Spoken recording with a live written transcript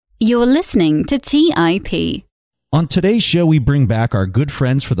You're listening to TIP. On today's show, we bring back our good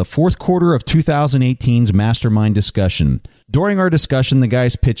friends for the fourth quarter of 2018's Mastermind discussion. During our discussion, the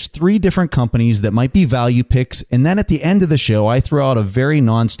guys pitched 3 different companies that might be value picks, and then at the end of the show, I throw out a very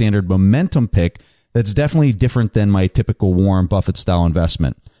non-standard momentum pick that's definitely different than my typical Warren Buffett-style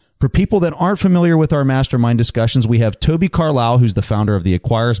investment. For people that aren't familiar with our Mastermind discussions, we have Toby Carlisle, who's the founder of the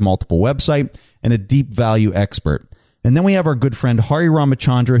Acquires Multiple website and a deep value expert. And then we have our good friend Hari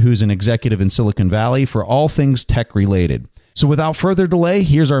Ramachandra, who's an executive in Silicon Valley for all things tech related. So without further delay,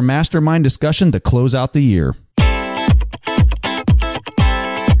 here's our Mastermind discussion to close out the year.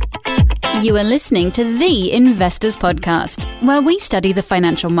 You are listening to The Investors Podcast, where we study the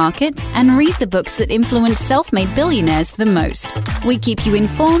financial markets and read the books that influence self-made billionaires the most. We keep you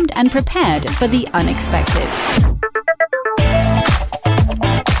informed and prepared for the unexpected.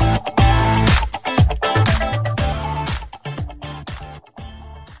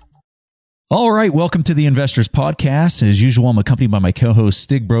 All right, welcome to the Investors Podcast. As usual, I'm accompanied by my co-host,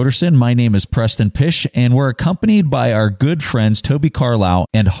 Stig Broderson. My name is Preston Pish, and we're accompanied by our good friends, Toby Carlisle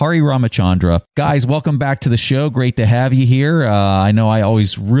and Hari Ramachandra. Guys, welcome back to the show. Great to have you here. I know I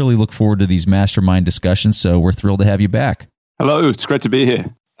always really look forward to these Mastermind discussions, so we're thrilled to have you back. Hello, it's great to be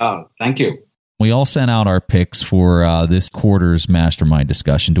here. Oh, thank you. We all sent out our picks for this quarter's Mastermind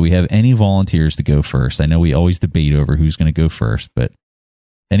discussion. Do we have any volunteers to go first? I know we always debate over who's going to go first, but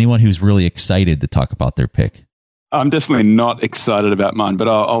anyone who's really excited to talk about their pick? I'm definitely not excited about mine, but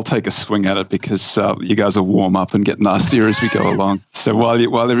I'll take a swing at it because you guys will warm up and get nastier as we go along. So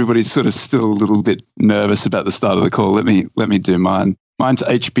while everybody's sort of still a little bit nervous about the start of the call, let me do mine. Mine's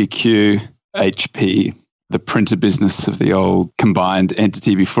HPQ, HP, the printer business of the old combined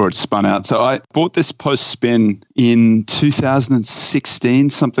entity before it spun out. So I bought this post-spin in 2016,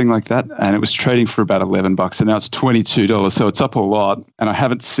 something like that, and it was trading for about $11, and now it's $22, so it's up a lot. And I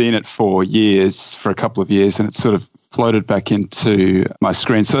haven't seen it for a couple of years, and it's sort of floated back into my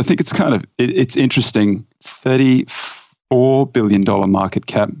screen. So I think it's it's interesting. $34 billion market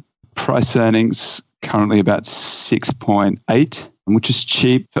cap, price earnings currently about 6.8. which is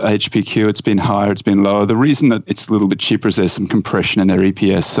cheap for HPQ. It's been higher, it's been lower. The reason that it's a little bit cheaper is there's some compression in their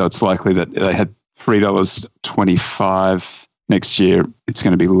EPS, so it's likely that they had $3.25 next year. It's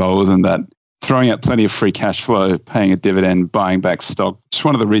going to be lower than that. Throwing out plenty of free cash flow, paying a dividend, buying back stock. It's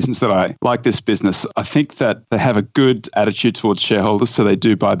one of the reasons that I like this business. I think that they have a good attitude towards shareholders, so they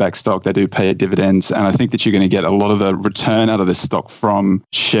do buy back stock, they do pay dividends, and I think that you're going to get a lot of the return out of this stock from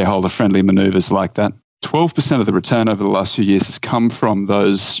shareholder-friendly maneuvers like that. 12% of the return over the last few years has come from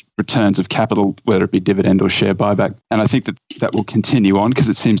those returns of capital, whether it be dividend or share buyback. And I think that will continue on because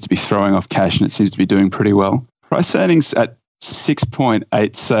it seems to be throwing off cash and it seems to be doing pretty well. Price earnings at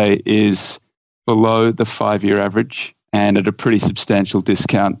 6.8, say, is below the 5-year average and at a pretty substantial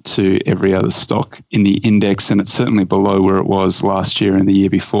discount to every other stock in the index. And it's certainly below where it was last year and the year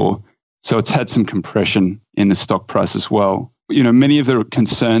before. So it's had some compression in the stock price as well. You know, many of the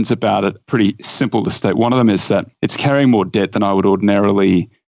concerns about it, pretty simple to state. One of them is that it's carrying more debt than I would ordinarily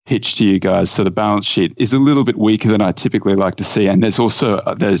pitch to you guys. So the balance sheet is a little bit weaker than I typically like to see. And there's just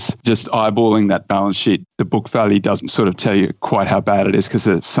eyeballing that balance sheet. The book value doesn't sort of tell you quite how bad it is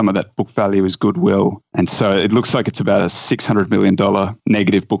because some of that book value is goodwill. And so it looks like it's about a $600 million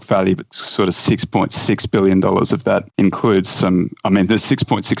negative book value, but sort of $6.6 billion of that includes there's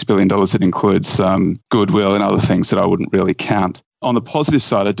 $6.6 billion that includes some goodwill and other things that I wouldn't really count. On the positive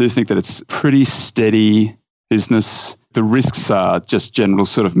side, I do think that it's pretty steady business. The risks are just general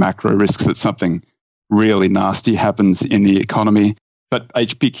sort of macro risks that something really nasty happens in the economy. But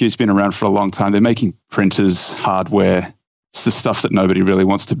HPQ's been around for a long time. They're making printers, hardware. It's the stuff that nobody really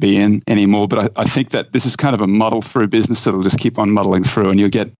wants to be in anymore. But I think that this is kind of a muddle through business that'll just keep on muddling through. And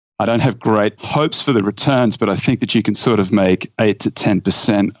I don't have great hopes for the returns, but I think that you can sort of make 8 to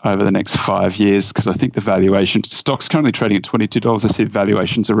 10% over the next 5 years because I think the valuation, stock's currently trading at $22. I see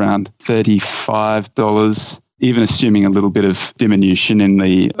valuations around $35. Even assuming a little bit of diminution in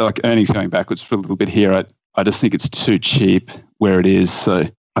the earnings going backwards for a little bit here, I just think it's too cheap where it is. So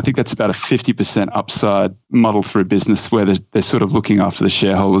I think that's about a 50% upside muddle through business where they're sort of looking after the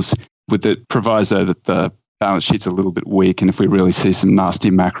shareholders with the proviso that the balance sheet's a little bit weak. And if we really see some nasty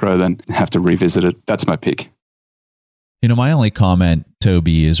macro, then have to revisit it. That's my pick. You know, my only comment,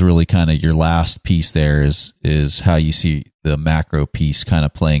 Toby, is really kind of your last piece there is how you see the macro piece kind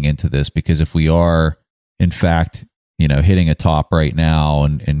of playing into this. Because if we are, in fact, hitting a top right now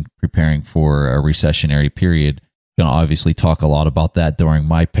and preparing for a recessionary period, I'm going to obviously talk a lot about that during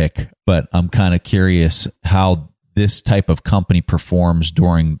my pick. But I'm kind of curious how this type of company performs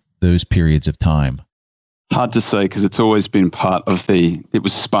during those periods of time. Hard to say because it's always been part of it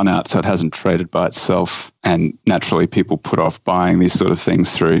was spun out, so it hasn't traded by itself. And naturally, people put off buying these sort of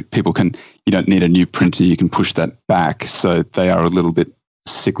things through. You don't need a new printer, you can push that back. So they are a little bit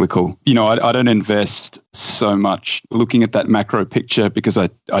cyclical. I don't invest so much looking at that macro picture because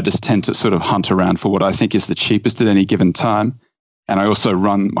I just tend to sort of hunt around for what I think is the cheapest at any given time. And I also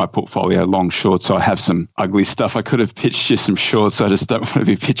run my portfolio long short, so I have some ugly stuff. I could have pitched you some shorts. I just don't want to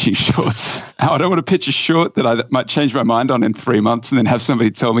be pitching shorts. I don't want to pitch a short that I might change my mind on in 3 months and then have somebody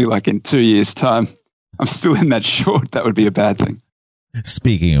tell me like in 2 years' time, I'm still in that short. That would be a bad thing.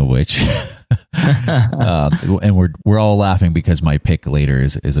 Speaking of which, and we're all laughing because my pick later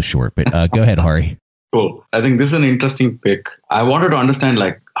is a short. But go ahead, Hari. Cool. I think this is an interesting pick. I wanted to understand,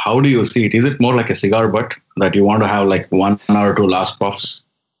 like, how do you see it? Is it more like a cigar butt that you want to have like 1 or 2 last puffs?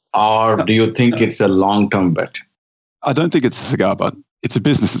 Or do you think it's a long-term bet? I don't think it's a cigar butt. It's a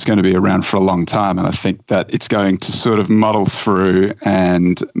business that's going to be around for a long time. And I think that it's going to sort of muddle through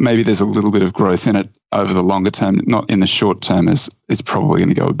and maybe there's a little bit of growth in it over the longer term, not in the short term, as it's probably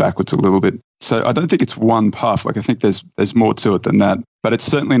going to go backwards a little bit. So I don't think it's one puff. Like I think there's more to it than that. But it's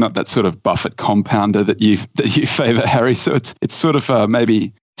certainly not that sort of Buffett compounder that you favor, Harry. So it's sort of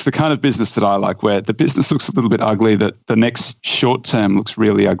maybe it's the kind of business that I like where the business looks a little bit ugly, that the next short term looks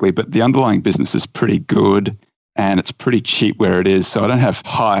really ugly, but the underlying business is pretty good. And it's pretty cheap where it is. So I don't have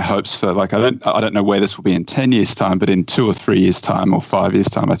high hopes for I don't know where this will be in 10 years' time, but in 2 or 3 years' time or 5 years'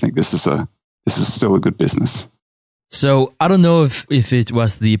 time, I think this is still a good business. So I don't know if it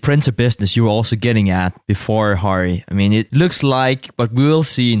was the printer business you were also getting at before, Hari. I mean, it looks like what we will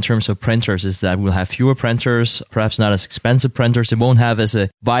see in terms of printers is that we'll have fewer printers, perhaps not as expensive printers. It won't have as a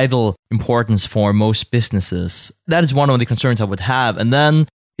vital importance for most businesses. That is one of the concerns I would have. And then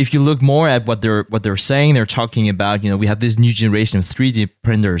if you look more at what they're saying, they're talking about, we have this new generation of 3D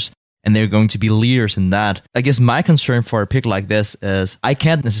printers and they're going to be leaders in that. I guess my concern for a pick like this is I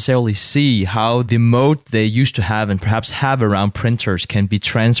can't necessarily see how the moat they used to have and perhaps have around printers can be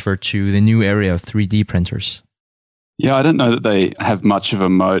transferred to the new area of 3D printers. Yeah, I don't know that they have much of a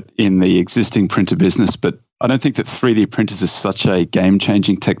moat in the existing printer business, but I don't think that 3D printers is such a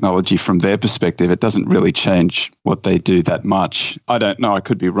game-changing technology from their perspective. It doesn't really change what they do that much. I don't know. I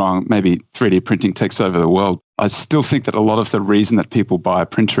could be wrong. Maybe 3D printing takes over the world. I still think that a lot of the reason that people buy a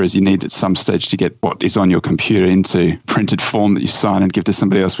printer is you need at some stage to get what is on your computer into printed form that you sign and give to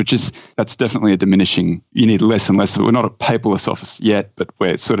somebody else, that's definitely a diminishing. You need less and less of it. We're not a paperless office yet, but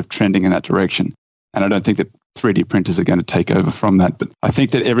we're sort of trending in that direction. And I don't think that 3D printers are going to take over from that. But I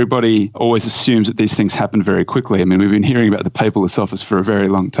think that everybody always assumes that these things happen very quickly. I mean, we've been hearing about the paperless office for a very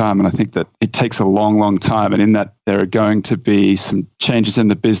long time, and I think that it takes a long, long time. And in that, there are going to be some changes in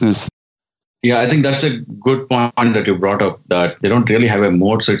the business. Yeah, I think that's a good point that you brought up, that they don't really have a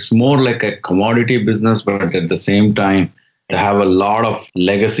moat. So it's more like a commodity business, but at the same time, they have a lot of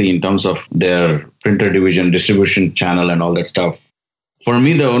legacy in terms of their printer division, distribution channel, and all that stuff. For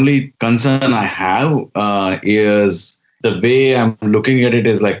me, the only concern I have is the way I'm looking at it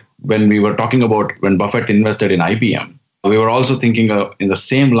is like when we were talking about when Buffett invested in IBM, we were also thinking in the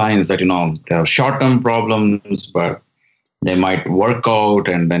same lines that, there are short-term problems, but they might work out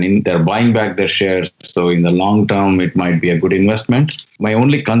and then they're buying back their shares. So in the long term, it might be a good investment. My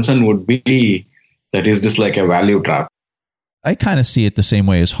only concern would be that is this like a value trap? I kind of see it the same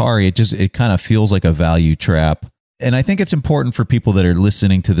way as Hari. It kind of feels like a value trap. And I think it's important for people that are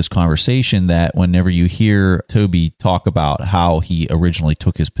listening to this conversation that whenever you hear Toby talk about how he originally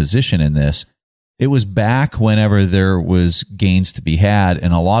took his position in this, it was back whenever there was gains to be had.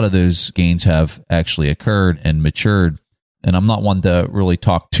 And a lot of those gains have actually occurred and matured. And I'm not one to really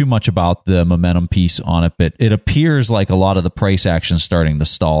talk too much about the momentum piece on it, but it appears like a lot of the price action is starting to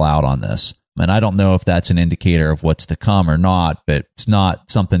stall out on this. And I don't know if that's an indicator of what's to come or not, but it's not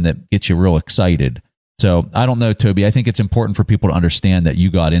something that gets you real excited. So I don't know, Toby. I think it's important for people to understand that you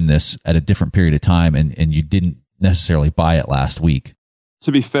got in this at a different period of time and you didn't necessarily buy it last week.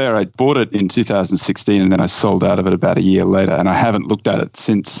 To be fair, I bought it in 2016 and then I sold out of it about a year later. And I haven't looked at it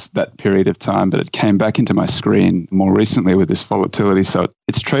since that period of time, but it came back into my screen more recently with this volatility. So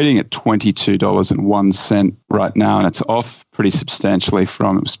it's trading at $22.01 right now, and it's off pretty substantially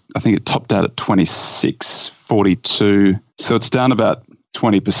from, I think it topped out at $26.42. So it's down about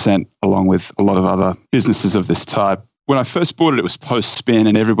 20% along with a lot of other businesses of this type. When I first bought it, it was post-spin,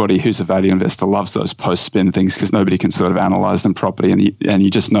 and everybody who's a value investor loves those post-spin things because nobody can sort of analyze them properly. And you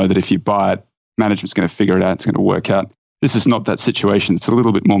just know that if you buy it, management's going to figure it out. It's going to work out. This is not that situation. It's a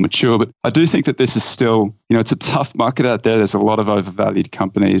little bit more mature, but I do think that this is still, it's a tough market out there. There's a lot of overvalued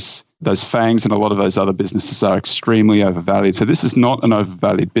companies. Those FANGs and a lot of those other businesses are extremely overvalued. So this is not an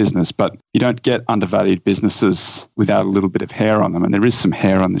overvalued business, but you don't get undervalued businesses without a little bit of hair on them. And there is some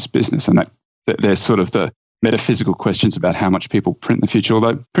hair on this business, and that there's sort of the metaphysical questions about how much people print in the future.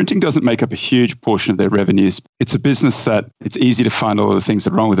 Although printing doesn't make up a huge portion of their revenues, it's a business that it's easy to find all of the things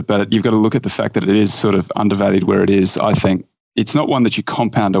that are wrong with it, but you've got to look at the fact that it is sort of undervalued where it is. I think it's not one that you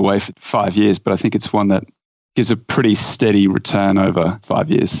compound away for 5 years, but I think it's one that gives a pretty steady return over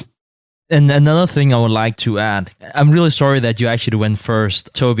 5 years. And another thing I would like to add, I'm really sorry that you actually went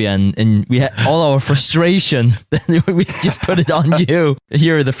first, Toby, and we had all our frustration. We just put it on you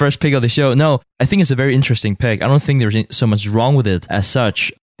here, the first pick of the show. No, I think it's a very interesting pick. I don't think there's so much wrong with it as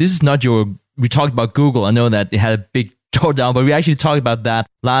such. This is not we talked about Google. I know that it had a big throwdown, but we actually talked about that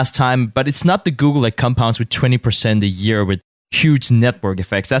last time. But it's not the Google that compounds with 20% a year with huge network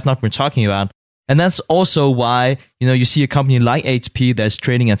effects. That's not what we're talking about. And that's also why, you see a company like HP that's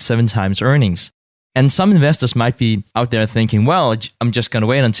trading at 7 times earnings. And some investors might be out there thinking, well, I'm just going to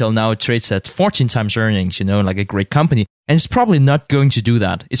wait until now it trades at 14 times earnings, like a great company. And it's probably not going to do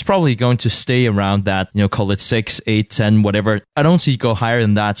that. It's probably going to stay around that, call it 6, 8, 10, whatever. I don't see it go higher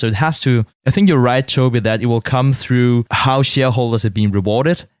than that. So it has to, I think you're right, Toby, that it will come through how shareholders are being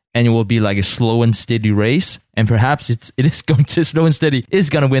rewarded. And it will be like a slow and steady race. And perhaps it is going to, slow and steady is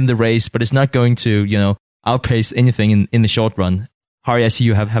going to win the race, but it's not going to, outpace anything in the short run. Hari, I see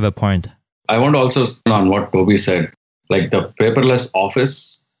you have a point. I want to also stand on what Toby said, like the paperless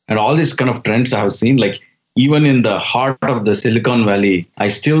office and all these kind of trends I have seen, like even in the heart of the Silicon Valley, I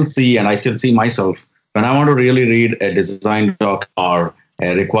still see myself, when I want to really read a design doc or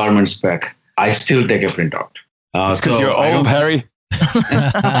a requirement spec, I still take a printout. It's because you're old, Harry.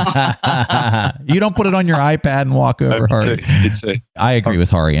 You don't put it on your iPad and walk over, Hari. I agree with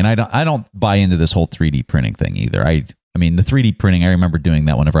Hari, and I don't buy into this whole 3D printing thing either. I mean, the 3D printing, I remember doing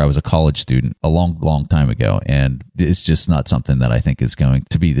that whenever I was a college student a long time ago, and it's just not something that I think is going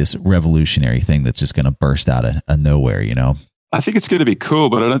to be this revolutionary thing that's just going to burst out of nowhere, I think it's going to be cool,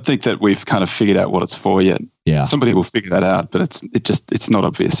 but I don't think that we've kind of figured out what it's for yet. Yeah, somebody will figure that out, but it's not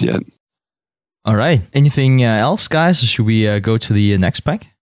obvious yet. All right. Anything else, guys? Or should we go to the next pack?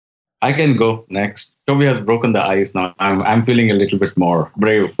 I can go next. Toby has broken the ice now. I'm feeling a little bit more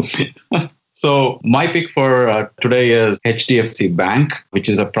brave. So my pick for today is HDFC Bank, which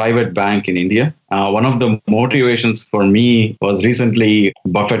is a private bank in India. One of the motivations for me was recently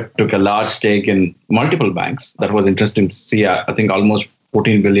Buffett took a large stake in multiple banks. That was interesting to see. I think almost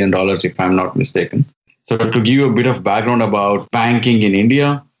 $14 billion, if I'm not mistaken. So to give you a bit of background about banking in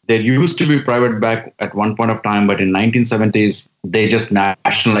India, there used to be private bank at one point of time, but in 1970s, they just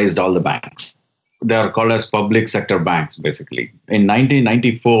nationalized all the banks. They are called as public sector banks, basically. In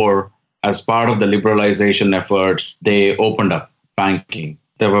 1994, as part of the liberalization efforts, they opened up banking.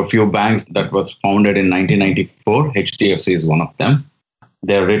 There were a few banks that was founded in 1994. HDFC is one of them.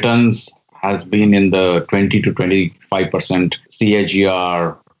 Their returns has been in the 20 to 25%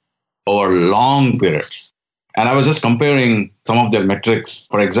 CAGR over long periods. And I was just comparing some of their metrics.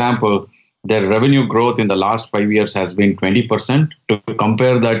 For example, their revenue growth in the last 5 years has been 20%. To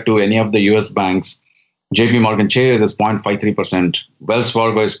compare that to any of the US banks, JP Morgan Chase is 0.53%, Wells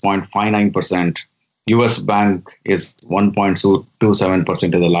Fargo is 0.59%, US Bank is 1.27%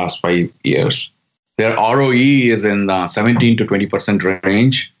 in the last 5 years. Their ROE is in the 17 to 20%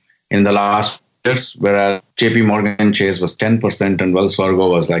 range in the last years, whereas JP Morgan Chase was 10% and Wells Fargo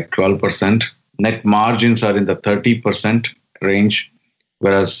was like 12%. Net margins are in the 30% range,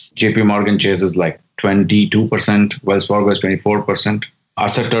 whereas JP Morgan Chase is like 22%, Wells Fargo is 24%.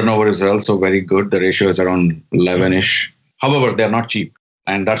 Asset turnover is also very good. The ratio is around 11-ish. However, they're not cheap.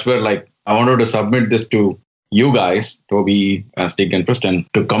 And that's where I wanted to submit this to you guys, Toby, Stig, and Kristen,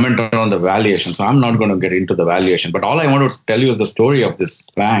 to comment on the valuation. So I'm not going to get into the valuation. But all I want to tell you is the story of this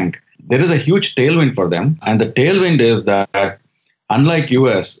bank. There is a huge tailwind for them. And the tailwind is that unlike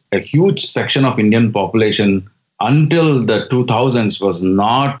US, a huge section of Indian population until the 2000s was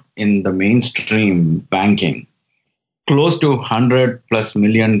not in the mainstream banking. Close to 100 plus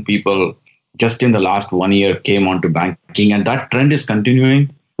million people just in the last 1 year came onto banking, and that trend is continuing.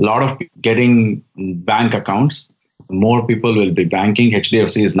 A lot of getting bank accounts. More people will be banking.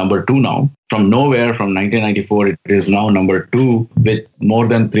 HDFC is number 2 now. From nowhere, from 1994, it is now number 2 with more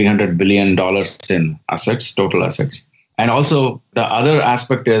than $300 billion in assets, total assets. And also the other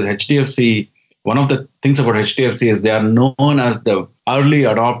aspect is HDFC one of the things about HDFC is they are known as the early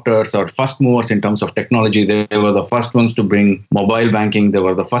adopters or first movers in terms of technology. They were the first ones to bring mobile banking. They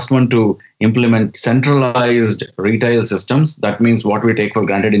were the first one to implement centralized retail systems. That means what we take for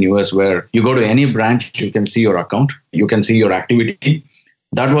granted in US, where you go to any branch, you can see your account, you can see your activity.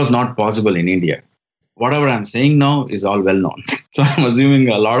 That was not possible in India. Whatever I'm saying now is all well known. So I'm assuming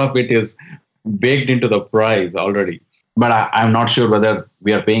a lot of it is baked into the price already. But I'm not sure whether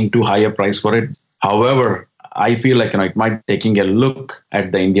we are paying too high a price for it. However, I feel like it might be taking a look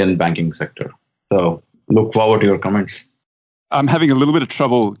at the Indian banking sector. So look forward to your comments. I'm having a little bit of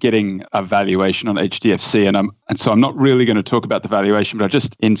trouble getting a valuation on HDFC, and so I'm not really going to talk about the valuation, but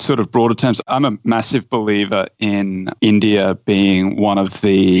just in sort of broader terms, I'm a massive believer in India being one of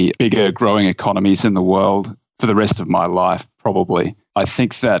the bigger growing economies in the world for the rest of my life, probably. I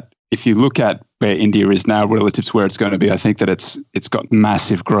think that if you look at where India is now relative to where it's going to be, I think that it's got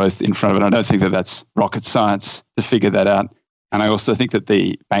massive growth in front of it. I don't think that that's rocket science to figure that out. And I also think that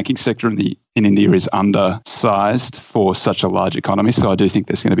the banking sector in India is undersized for such a large economy. So I do think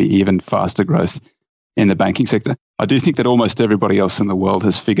there's going to be even faster growth in the banking sector. I do think that almost everybody else in the world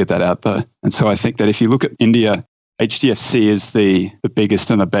has figured that out, though. And so I think that if you look at India, HDFC is the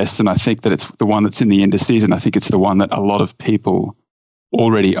biggest and the best. And I think that it's the one that's in the indices. And I think it's the one that a lot of people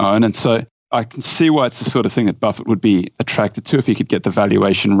already own. And so I can see why it's the sort of thing that Buffett would be attracted to if he could get the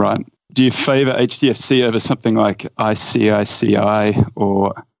valuation right. Do you favor HDFC over something like ICICI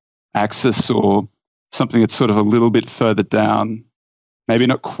or Axis or something that's sort of a little bit further down, maybe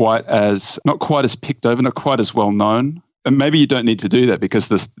not quite as picked over, not quite as well known? And maybe you don't need to do that because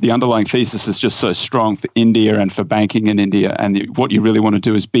the underlying thesis is just so strong for India and for banking in India. And what you really want to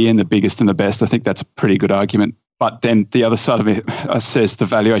do is be in the biggest and the best. I think that's a pretty good argument. But then the other side of it says the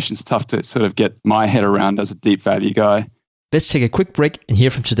valuation's tough to sort of get my head around as a deep value guy. Let's take a quick break and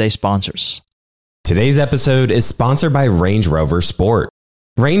hear from today's sponsors. Today's episode is sponsored by Range Rover Sport.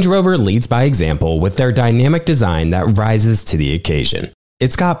 Range Rover leads by example with their dynamic design that rises to the occasion.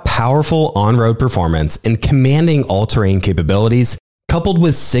 It's got powerful on-road performance and commanding all-terrain capabilities, coupled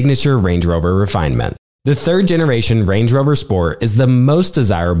with signature Range Rover refinement. The third generation Range Rover Sport is the most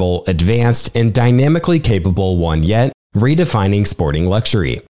desirable, advanced, and dynamically capable one yet, redefining sporting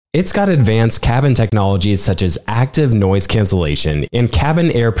luxury. It's got advanced cabin technologies such as active noise cancellation and cabin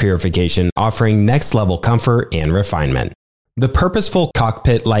air purification, offering next-level comfort and refinement. The purposeful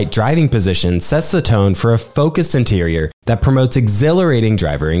cockpit-like driving position sets the tone for a focused interior that promotes exhilarating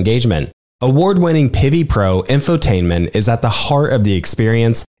driver engagement. Award-winning Pivi Pro infotainment is at the heart of the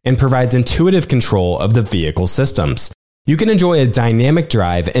experience and provides intuitive control of the vehicle systems. You can enjoy a dynamic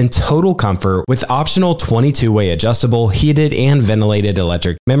drive and total comfort with optional 22-way adjustable, heated and ventilated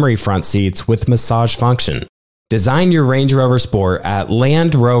electric memory front seats with massage function. Design your Range Rover Sport at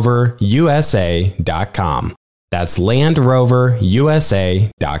LandRoverUSA.com. That's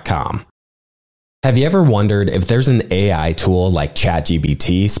LandRoverUSA.com. Have you ever wondered if there's an AI tool like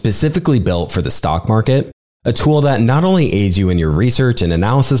ChatGPT specifically built for the stock market? A tool that not only aids you in your research and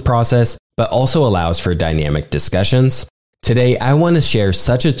analysis process, but also allows for dynamic discussions? Today, I want to share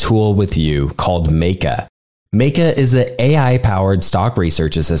such a tool with you called Meka. Meka is the AI-powered stock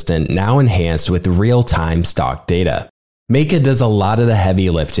research assistant now enhanced with real-time stock data. Meka does a lot of the heavy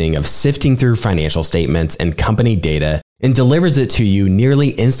lifting of sifting through financial statements and company data and delivers it to you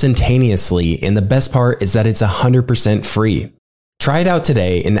nearly instantaneously, and the best part is that it's 100% free. Try it out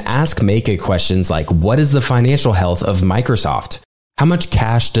today and ask Meka questions like, what is the financial health of Microsoft? How much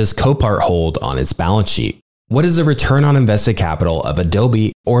cash does Copart hold on its balance sheet? What is the return on invested capital of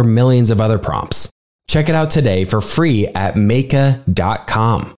Adobe, or millions of other prompts? Check it out today for free at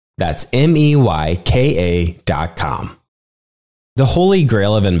Meka.com. That's MEYKA.com. The Holy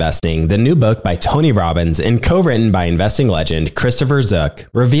Grail of Investing, the new book by Tony Robbins and co-written by investing legend Christopher Zook,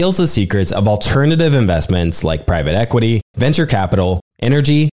 reveals the secrets of alternative investments like private equity, venture capital,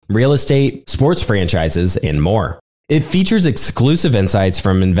 energy, real estate, sports franchises, and more. It features exclusive insights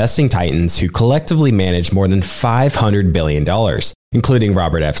from investing titans who collectively manage more than $500 billion, including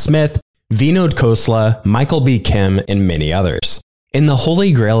Robert F. Smith, Vinod Khosla, Michael B. Kim, and many others. In the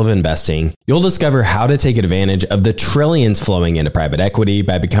Holy Grail of Investing, you'll discover how to take advantage of the trillions flowing into private equity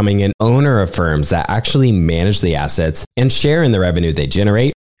by becoming an owner of firms that actually manage the assets and share in the revenue they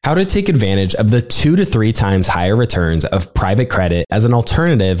generate, how to take advantage of the 2 to 3 times higher returns of private credit as an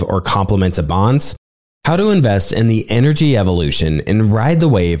alternative or complement to bonds, how to invest in the energy evolution and ride the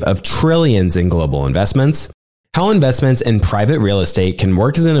wave of trillions in global investments, how investments in private real estate can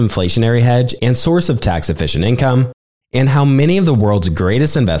work as an inflationary hedge and source of tax-efficient income, and how many of the world's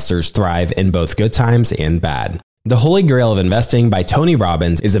greatest investors thrive in both good times and bad. The Holy Grail of Investing by Tony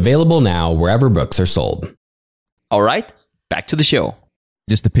Robbins is available now wherever books are sold. All right, back to the show.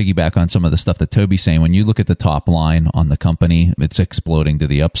 Just to piggyback on some of the stuff that Toby's saying, when you look at the top line on the company, it's exploding to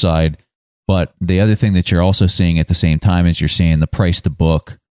the upside. But the other thing that you're also seeing at the same time is you're seeing the price to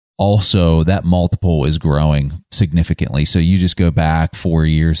book. Also, that multiple is growing significantly. So you just go back 4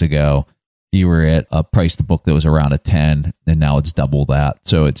 years ago, you were at a price to book that was around a 10, and now it's double that.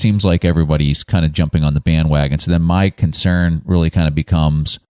 So it seems like everybody's kind of jumping on the bandwagon. So then my concern really kind of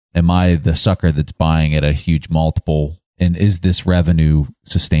becomes, am I the sucker that's buying at a huge multiple? And is this revenue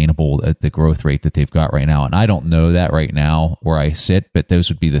sustainable at the growth rate that they've got right now? And I don't know that right now where I sit, but those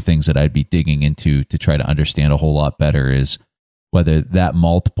would be the things that I'd be digging into to try to understand a whole lot better, is whether that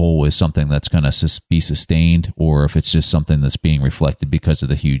multiple is something that's going to be sustained or if it's just something that's being reflected because of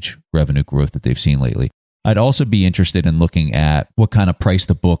the huge revenue growth that they've seen lately. I'd also be interested in looking at what kind of price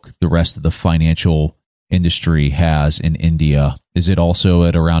to book the rest of the financial industry has in India. Is it also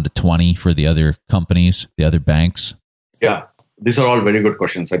at around a 20 for the other companies, the other banks? Yeah, these are all very good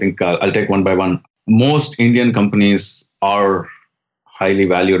questions. I think I'll take one by one. Most Indian companies are highly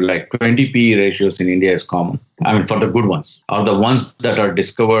valued, like 20p ratios in India is common. I mean, for the good ones, are the ones that are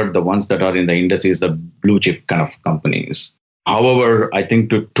discovered, the ones that are in the indices, the blue chip kind of companies. However, I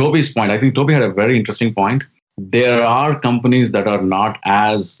think to Toby's point, I think Toby had a very interesting point. There are companies that are not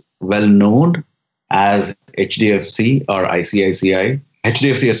as well known as HDFC or ICICI.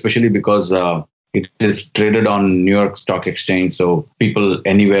 HDFC especially because it is traded on New York Stock Exchange, so people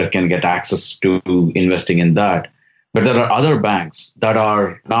anywhere can get access to investing in that. But there are other banks that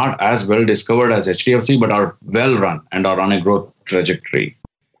are not as well discovered as HDFC, but are well run and are on a growth trajectory.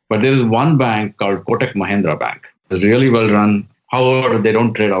 But there is one bank called Kotak Mahindra Bank. It's really well run. However, they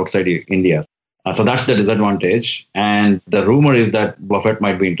don't trade outside India. So that's the disadvantage. And the rumor is that Buffett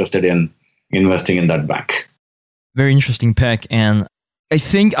might be interested in investing in that bank. Very interesting pick. And I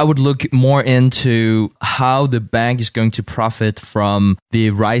think I would look more into how the bank is going to profit from the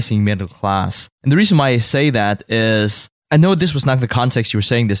rising middle class. And the reason why I say that is, I know this was not the context you were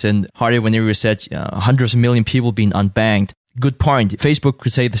saying this in, Hardy, whenever you said hundreds of million people being unbanked. Good point. Facebook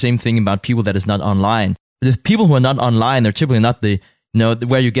could say the same thing about people that is not online. But the people who are not online are typically not the,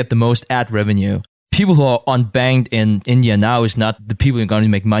 where you get the most ad revenue. People who are unbanked in India now is not the people you're going to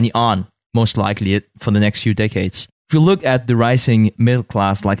make money on, most likely for the next few decades. If you look at the rising middle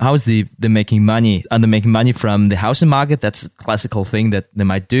class, like how is they making money? Are they making money from the housing market? That's a classical thing that they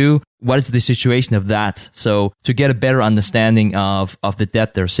might do. What is the situation of that? So to get a better understanding of the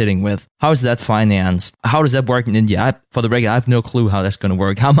debt they're sitting with, how is that financed? How does that work in India? For the record, I have no clue how that's going to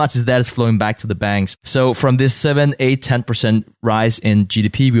work. How much is that is flowing back to the banks? So from this 7, 8, 10% rise in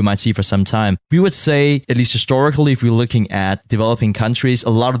GDP we might see for some time, we would say, at least historically, if we're looking at developing countries, a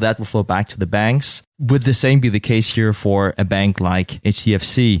lot of that will flow back to the banks. Would the same be the case here for a bank like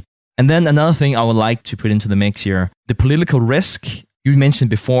HDFC? And then another thing I would like to put into the mix here, the political risk. You mentioned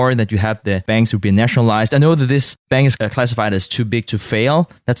before that you have the banks who be nationalized. I know that this bank is classified as too big to fail.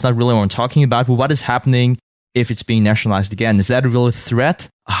 That's not really what I'm talking about. But what is happening if it's being nationalized again? Is that a real threat?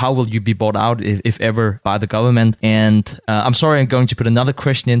 How will you be bought out, if ever, by the government? And I'm sorry, I'm going to put another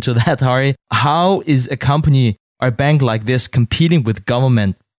question into that, Hari. How is a company or a bank like this competing with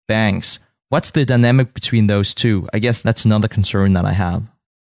government banks? What's the dynamic between those two? I guess that's another concern that I have.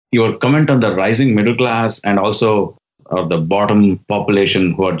 Your comment on the rising middle class and also the bottom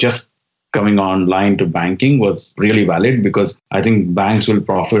population who are just coming online to banking was really valid, because I think banks will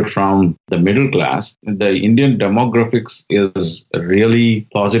profit from the middle class. The Indian demographics is really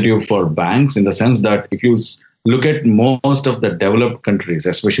positive for banks in the sense that if you look at most of the developed countries,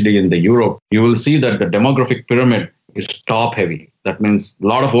 especially in the Europe, you will see that the demographic pyramid is top heavy. That means a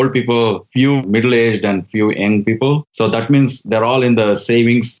lot of old people, few middle-aged and few young people. So that means they're all in the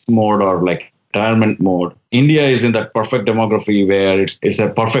savings mode or like retirement mode. India is in that perfect demography where it's a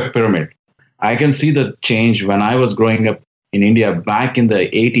perfect pyramid. I can see the change when I was growing up in India back in the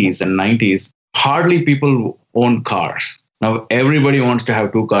 80s and 90s. Hardly people own cars. Now everybody wants to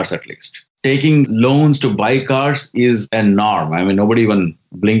have 2 cars at least. Taking loans to buy cars is a norm. I mean, nobody even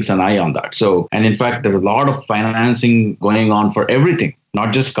blinks an eye on that. So, and in fact, there's a lot of financing going on for everything,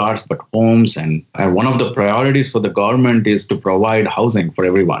 not just cars, but homes. And one of the priorities for the government is to provide housing for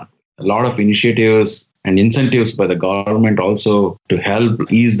everyone. A lot of initiatives and incentives by the government also to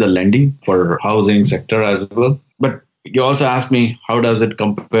help ease the lending for housing sector as well. But you also asked me, how does it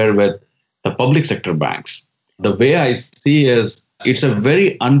compare with the public sector banks? The way I see is it's a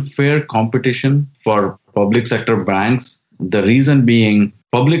very unfair competition for public sector banks. The reason being,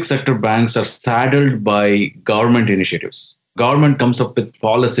 public sector banks are saddled by government initiatives. Government comes up with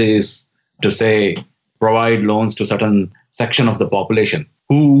policies to say, provide loans to certain section of the population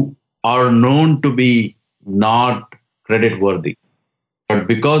who are known to be not credit worthy. But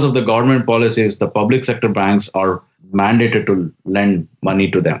because of the government policies, the public sector banks are mandated to lend money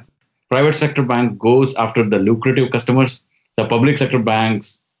to them. Private sector bank goes after the lucrative customers. The public sector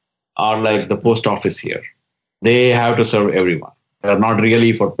banks are like the post office here. They have to serve everyone. They're not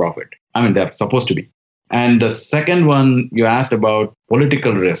really for profit. I mean, they're supposed to be. And the second one, you asked about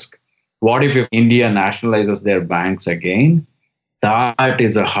political risk. What if India nationalizes their banks again? That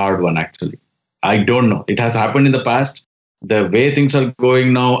is a hard one, actually. I don't know. It has happened in the past. The way things are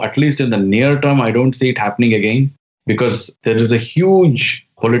going now, at least in the near term, I don't see it happening again because there is a huge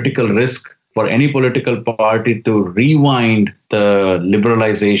political risk for any political party to rewind the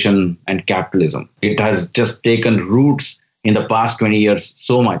liberalization and capitalism. It has just taken roots in the past 20 years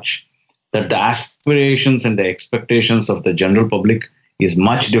so much that the aspirations and the expectations of the general public is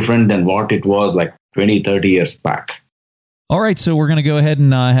much different than what it was like 20, 30 years back. All right, so we're going to go ahead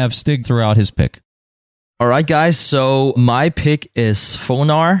and have Stig throw out his pick. All right, guys. So my pick is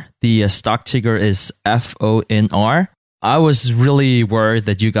Fonar. The stock ticker is FONR. I was really worried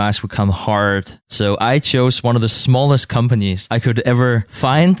that you guys would come hard. So I chose one of the smallest companies I could ever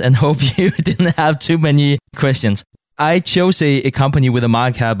find and hope you didn't have too many questions. I chose a company with a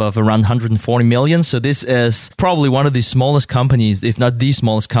market cap of around 140 million. So this is probably one of the smallest companies, if not the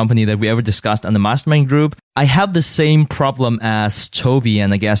smallest company that we ever discussed on the Mastermind group. I have the same problem as Toby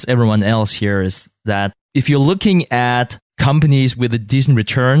and I guess everyone else here is that if you're looking at companies with a decent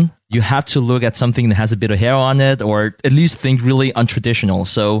return, you have to look at something that has a bit of hair on it or at least think really untraditional.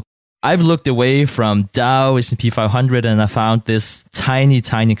 So I've looked away from Dow, S&P 500, and I found this tiny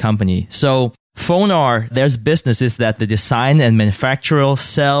company. So Fonar, their business is that they design and manufacture,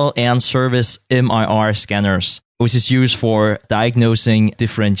 sell, and service MRI scanners, which is used for diagnosing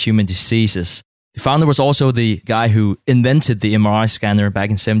different human diseases. The founder was also the guy who invented the MRI scanner back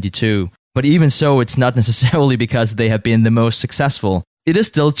in 1972. But even so, it's not necessarily because they have been the most successful. It is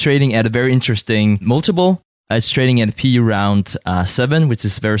still trading at a very interesting multiple. It's trading at a P around 7, which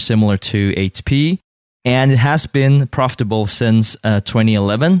is very similar to HP. And it has been profitable since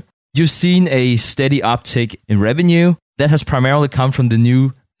 2011. You've seen a steady uptick in revenue. That has primarily come from the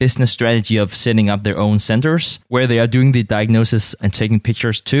new business strategy of setting up their own centers, where they are doing the diagnosis and taking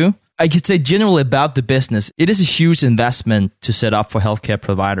pictures too. I could say generally about the business, it is a huge investment to set up for healthcare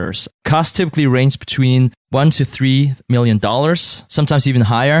providers. Costs typically range between $1 to $3 million, sometimes even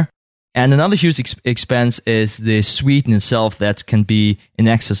higher. And another huge expense is the suite in itself that can be in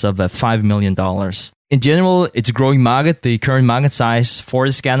excess of $5 million. In general, it's a growing market. The current market size for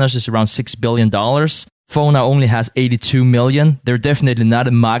the scanners is around $6 billion. Fonar only has 82 million. They're definitely not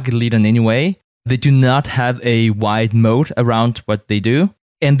a market leader in any way. They do not have a wide moat around what they do.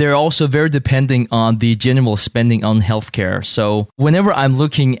 And they're also very depending on the general spending on healthcare. So whenever I'm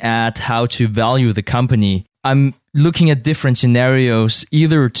looking at how to value the company, I'm looking at different scenarios,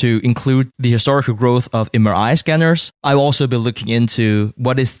 either to include the historical growth of MRI scanners. I'll also be looking into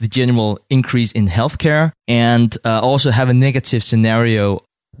what is the general increase in healthcare and also have a negative scenario.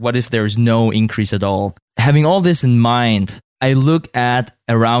 What if there is no increase at all? Having all this in mind, I look at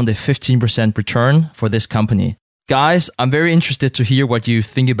around a 15% return for this company. Guys, I'm very interested to hear what you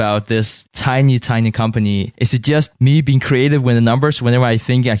think about this tiny company. Is it just me being creative with the numbers whenever I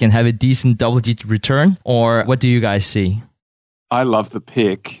think I can have a decent double-digit return? Or what do you guys see? I love the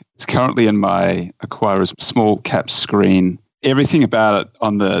pick. It's currently in my acquirer's small cap screen. Everything about it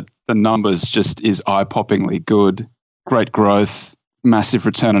on the numbers just is eye-poppingly good. Great growth, massive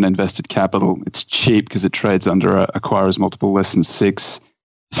return on invested capital. It's cheap because it trades under a acquirer's multiple less than 6,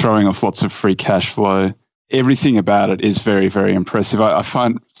 throwing off lots of free cash flow. Everything about it is very, very impressive. I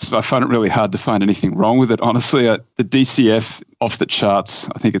find it really hard to find anything wrong with it, honestly. The DCF off the charts,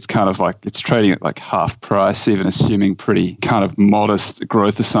 I think it's kind of like it's trading at like half price, even assuming pretty kind of modest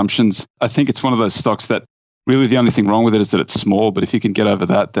growth assumptions. I think it's one of those stocks that really the only thing wrong with it is that it's small, but if you can get over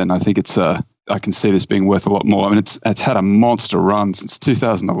that, then I think I can see this being worth a lot more. I mean, it's had a monster run since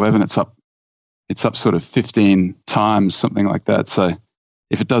 2011. It's up sort of 15 times, something like that. So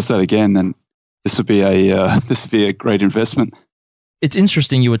if it does that again, then this would be a great investment. It's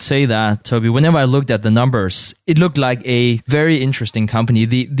interesting you would say that, Toby. Whenever I looked at the numbers, it looked like a very interesting company.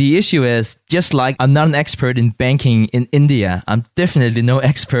 The issue is, just like I'm not an expert in banking in India, I'm definitely no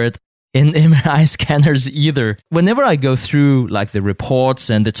expert in MRI scanners either. Whenever I go through like the reports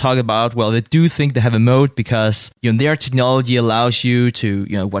and they talk about, well, they do think they have a moat because their technology allows you to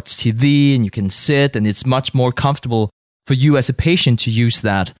watch TV and you can sit and it's much more comfortable for you as a patient to use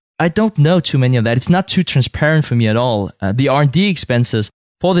that. I don't know too many of that. It's not too transparent for me at all. The R&D expenses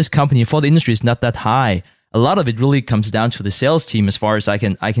for this company, for the industry, is not that high. A lot of it really comes down to the sales team as far as I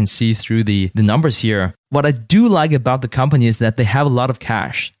can see through the numbers here. What I do like about the company is that they have a lot of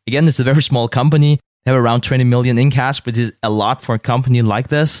cash. Again, it's a very small company. They have around 20 million in cash, which is a lot for a company like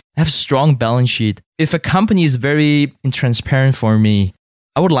this. They have a strong balance sheet. If a company is very transparent for me,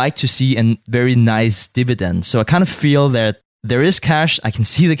 I would like to see a very nice dividend. So I kind of feel that there is cash. I can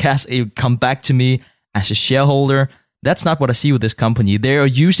see the cash. It come back to me as a shareholder. That's not what I see with this company. They are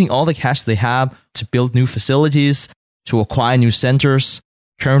using all the cash they have to build new facilities, to acquire new centers.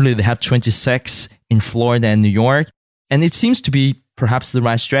 Currently, they have 26 in Florida and New York. And it seems to be perhaps the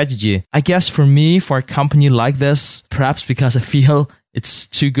right strategy. I guess for me, for a company like this, perhaps because I feel it's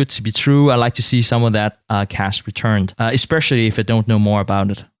too good to be true, I like to see some of that cash returned, especially if I don't know more about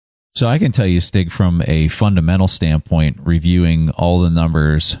it. So I can tell you, Stig, from a fundamental standpoint, reviewing all the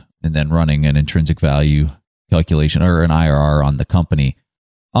numbers and then running an intrinsic value calculation or an IRR on the company,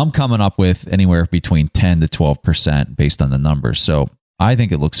 I'm coming up with anywhere between 10 to 12% based on the numbers. So I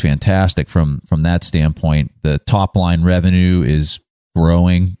think it looks fantastic from that standpoint. The top line revenue is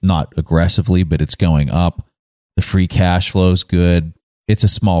growing, not aggressively, but it's going up. The free cash flow is good. It's a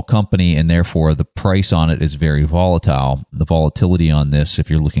small company, and therefore the price on it is very volatile. The volatility on this, if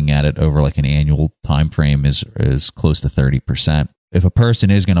you're looking at it over like an annual time frame, is close to 30%. If a person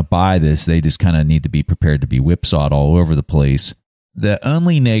is going to buy this, they just kind of need to be prepared to be whipsawed all over the place. The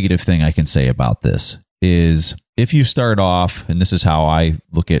only negative thing I can say about this is if you start off, and this is how I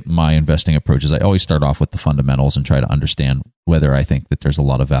look at my investing approaches, I always start off with the fundamentals and try to understand whether I think that there's a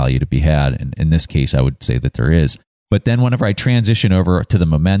lot of value to be had. And in this case, I would say that there is. But then whenever I transition over to the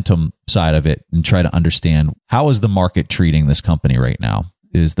momentum side of it and try to understand how is the market treating this company right now?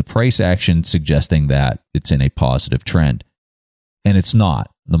 Is the price action suggesting that it's in a positive trend? And it's not.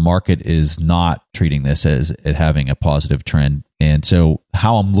 The market is not treating this as it having a positive trend. And so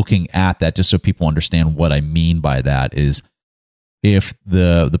how I'm looking at that, just so people understand what I mean by that, is if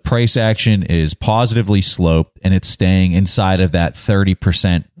the price action is positively sloped and it's staying inside of that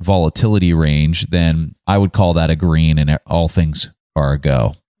 30% volatility range, then I would call that a green and all things are a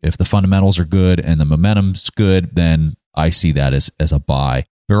go. If the fundamentals are good and the momentum's good, then I see that as a buy.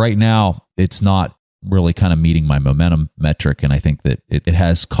 But right now, it's not really kind of meeting my momentum metric, and I think that it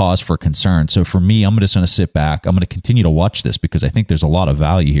has cause for concern. So for me, I'm just going to sit back. I'm going to continue to watch this because I think there's a lot of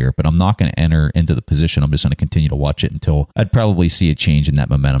value here, but I'm not going to enter into the position. I'm just going to continue to watch it until I'd probably see a change in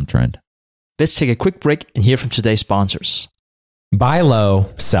that momentum trend. Let's take a quick break and hear from today's sponsors. Buy low,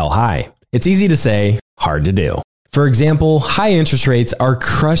 sell high. It's easy to say, hard to do. For example, high interest rates are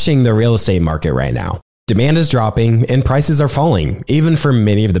crushing the real estate market right now. Demand is dropping and prices are falling, even for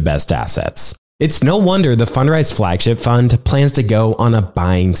many of the best assets. It's no wonder the Fundrise flagship fund plans to go on a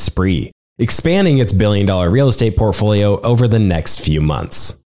buying spree, expanding its billion-dollar real estate portfolio over the next few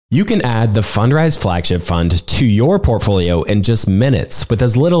months. You can add the Fundrise flagship fund to your portfolio in just minutes with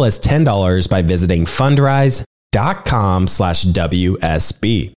as little as $10 by visiting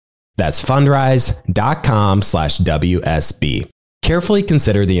fundrise.com/WSB. That's fundrise.com/WSB. Carefully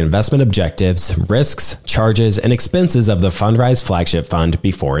consider the investment objectives, risks, charges, and expenses of the Fundrise flagship fund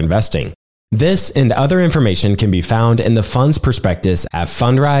before investing. This and other information can be found in the fund's prospectus at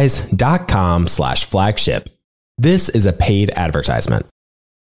fundrise.com/flagship. This is a paid advertisement.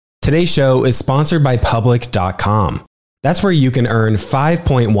 Today's show is sponsored by public.com. That's where you can earn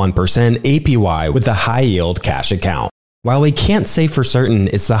 5.1% APY with a high yield cash account. While we can't say for certain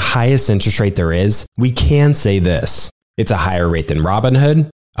it's the highest interest rate there is, we can say this. It's a higher rate than Robinhood,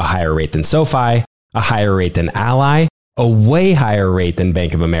 a higher rate than SoFi, a higher rate than Ally, a way higher rate than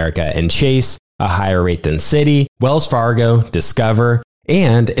Bank of America and Chase, a higher rate than Citi, Wells Fargo, Discover,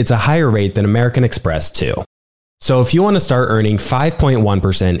 and it's a higher rate than American Express too. So if you want to start earning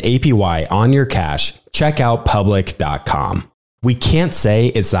 5.1% APY on your cash, check out public.com. We can't say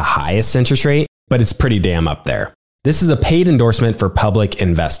it's the highest interest rate, but it's pretty damn up there. This is a paid endorsement for public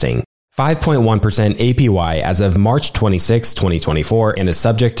investing. 5.1% APY as of March 26, 2024, and is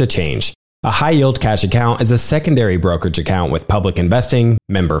subject to change. A high-yield cash account is a secondary brokerage account with public investing,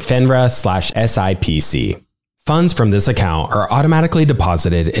 member FINRA/SIPC. Funds from this account are automatically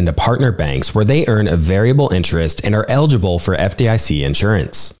deposited into partner banks where they earn a variable interest and are eligible for FDIC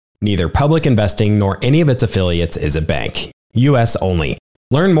insurance. Neither public investing nor any of its affiliates is a bank. U.S. only.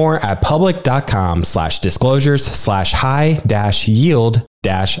 Learn more at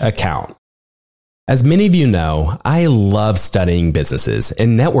public.com/disclosures/high-yield-account. As many of you know, I love studying businesses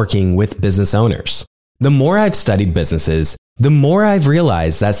and networking with business owners. The more I've studied businesses, the more I've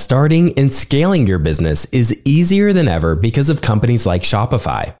realized that starting and scaling your business is easier than ever because of companies like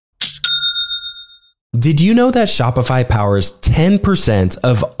Shopify. Did you know that Shopify powers 10%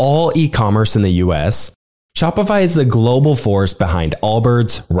 of all e-commerce in the US? Shopify is the global force behind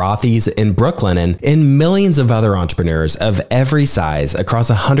Allbirds, Rothy's, and Brooklinen, and millions of other entrepreneurs of every size across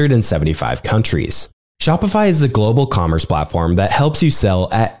 175 countries. Shopify is the global commerce platform that helps you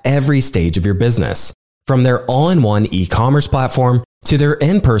sell at every stage of your business, from their all-in-one e-commerce platform to their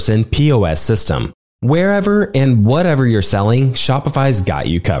in-person POS system. Wherever and whatever you're selling, Shopify's got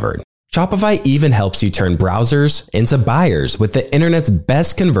you covered. Shopify even helps you turn browsers into buyers with the internet's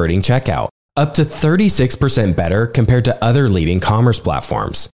best converting checkout, up to 36% better compared to other leading commerce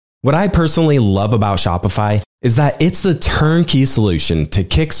platforms. What I personally love about Shopify is that it's the turnkey solution to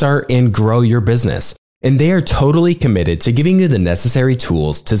kickstart and grow your business, and they are totally committed to giving you the necessary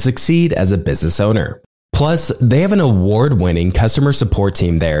tools to succeed as a business owner. Plus, they have an award-winning customer support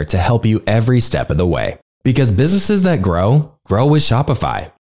team there to help you every step of the way. Because businesses that grow with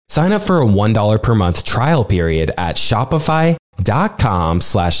Shopify. Sign up for a $1 per month trial period at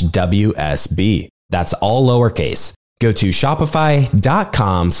shopify.com/WSB. That's all lowercase. Go to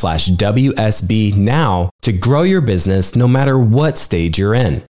shopify.com/WSB now to grow your business no matter what stage you're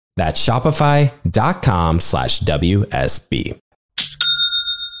in. That's shopify.com/WSB.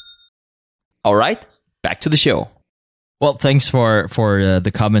 All right, back to the show. Well, thanks for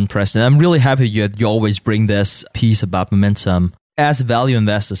the comment, Preston. I'm really happy you always bring this piece about momentum. As value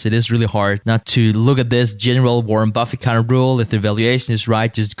investors, it is really hard not to look at this general Warren Buffett kind of rule. If the valuation is right,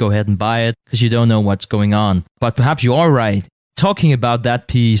 just go ahead and buy it because you don't know what's going on. But perhaps you are right. Talking about that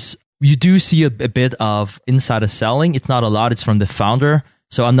piece, you do see a bit of insider selling. It's not a lot. It's from the founder.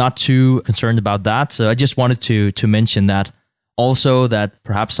 So I'm not too concerned about that. So I just wanted to mention that. Also, that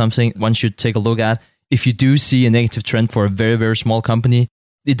perhaps something one should take a look at. If you do see a negative trend for a very, very small company,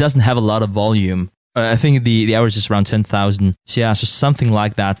 it doesn't have a lot of volume. I think the average is around 10,000. So yeah, so something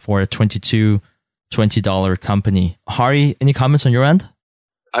like that for a $20 company. Hari, any comments on your end?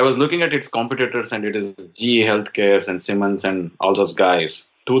 I was looking at its competitors, and it is GE Healthcare and Siemens and all those guys.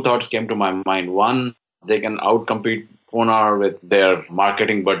 Two thoughts came to my mind. One, they can outcompete Phonar with their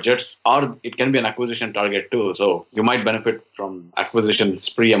marketing budgets, or it can be an acquisition target too. So you might benefit from acquisition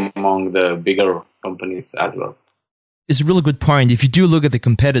spree among the bigger companies as well. It's a really good point. If you do look at the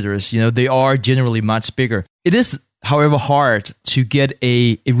competitors, they are generally much bigger. It is, however, hard to get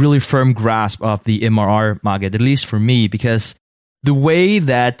a really firm grasp of the MRR market, at least for me, because the way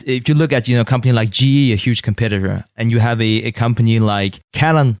that if you look at, a company like GE, a huge competitor, and you have a company like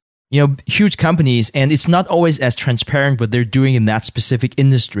Canon, huge companies, and it's not always as transparent what they're doing in that specific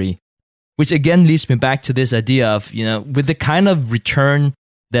industry, which again leads me back to this idea of, with the kind of return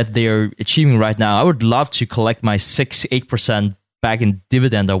that they're achieving right now, I would love to collect my 6-8% back in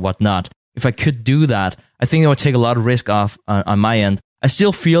dividend or whatnot. If I could do that, I think it would take a lot of risk off on my end. I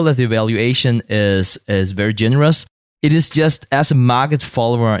still feel that the valuation is very generous. It is just as a market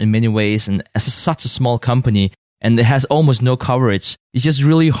follower in many ways, and as such a small company, and it has almost no coverage, it's just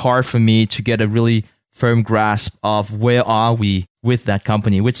really hard for me to get a really firm grasp of where are we with that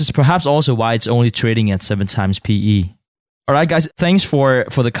company, which is perhaps also why it's only trading at 7 times PE. All right, guys, thanks for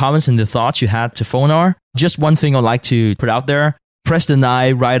the comments and the thoughts you had to Phonar. Just one thing I'd like to put out there. Preston and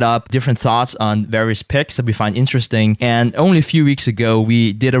I write up different thoughts on various picks that we find interesting. And only a few weeks ago,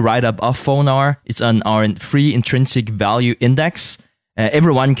 we did a write-up of Phonar. It's on our free intrinsic value index.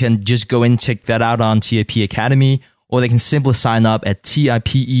 Everyone can just go and check that out on TIP Academy, or they can simply sign up at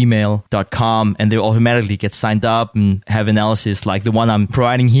tipemail.com, and they'll automatically get signed up and have analysis like the one I'm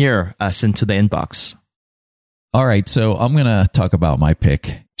providing here sent to the inbox. All right, so I'm going to talk about my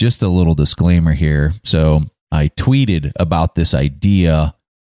pick. Just a little disclaimer here. So I tweeted about this idea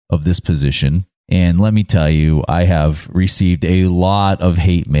of this position, and let me tell you, I have received a lot of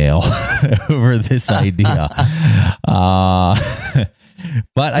hate mail over this idea.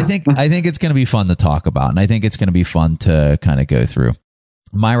 But I think it's going to be fun to talk about, and I think it's going to be fun to kind of go through.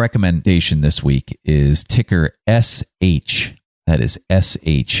 My recommendation this week is ticker SH. That is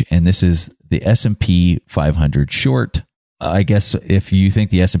SH, and this is the S&P 500 short. I guess if you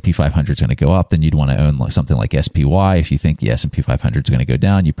think the S&P 500 is going to go up, then you'd want to own something like SPY. If you think the S&P 500 is going to go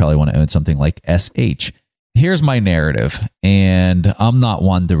down, you probably want to own something like SH. Here's my narrative, and I'm not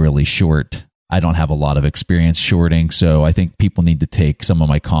one to really short. I don't have a lot of experience shorting, so I think people need to take some of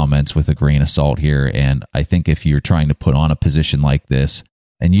my comments with a grain of salt here. And I think if you're trying to put on a position like this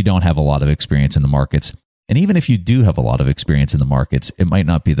and you don't have a lot of experience in the markets, and even if you do have a lot of experience in the markets, it might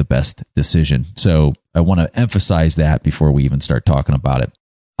not be the best decision. So I want to emphasize that before we even start talking about it.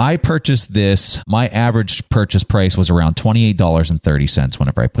 I purchased this. My average purchase price was around $28.30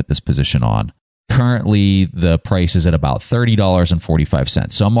 whenever I put this position on. Currently, the price is at about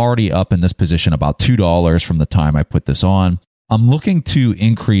 $30.45. So I'm already up in this position about $2 from the time I put this on. I'm looking to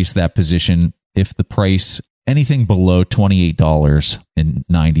increase that position if the price, anything below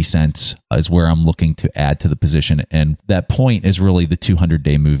 $28.90 is where I'm looking to add to the position. And that point is really the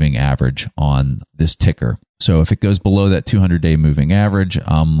 200-day moving average on this ticker. So if it goes below that 200-day moving average,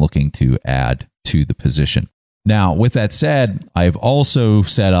 I'm looking to add to the position. Now, with that said, I've also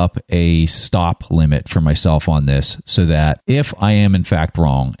set up a stop limit for myself on this so that if I am in fact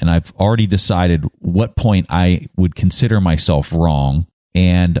wrong, and I've already decided what point I would consider myself wrong,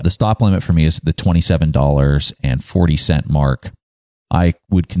 and the stop limit for me is the $27.40 mark, I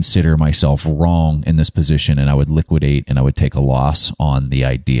would consider myself wrong in this position and I would liquidate and I would take a loss on the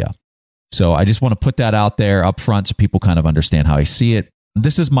idea. So I just want to put that out there up front so people kind of understand how I see it.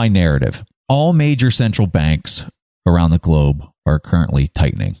 This is my narrative. All major central banks around the globe are currently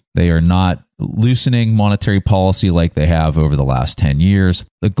tightening. They are not loosening monetary policy like they have over the last 10 years.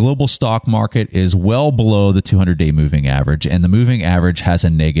 The global stock market is well below the 200-day moving average, and the moving average has a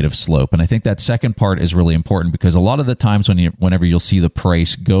negative slope. And I think that second part is really important because a lot of the times whenever you'll see the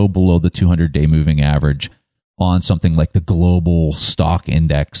price go below the 200-day moving average on something like the global stock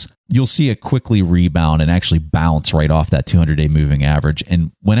index, you'll see it quickly rebound and actually bounce right off that 200-day moving average.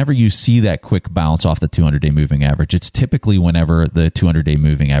 And whenever you see that quick bounce off the 200-day moving average, it's typically whenever the 200-day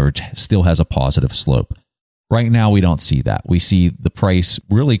moving average still has a positive slope. Right now, we don't see that. We see the price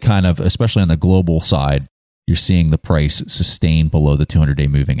really kind of, especially on the global side, you're seeing the price sustain below the 200-day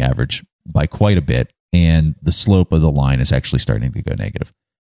moving average by quite a bit. And the slope of the line is actually starting to go negative.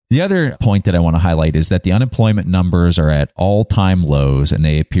 The other point that I want to highlight is that the unemployment numbers are at all-time lows and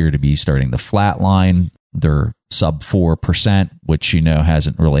they appear to be starting to flatline. They're sub 4%, which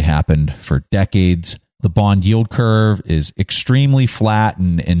hasn't really happened for decades. The bond yield curve is extremely flat,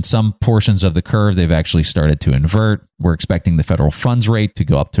 and in some portions of the curve, they've actually started to invert. We're expecting the federal funds rate to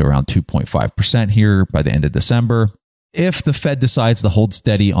go up to around 2.5% here by the end of December. If the Fed decides to hold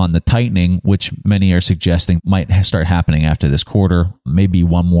steady on the tightening, which many are suggesting might start happening after this quarter, maybe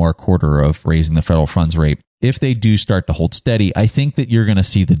one more quarter of raising the federal funds rate, if they do start to hold steady, I think that you're going to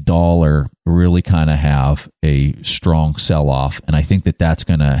see the dollar really kind of have a strong sell-off. And I think that that's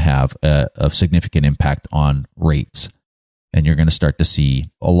going to have a significant impact on rates. And you're going to start to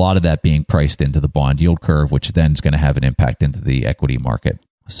see a lot of that being priced into the bond yield curve, which then is going to have an impact into the equity market.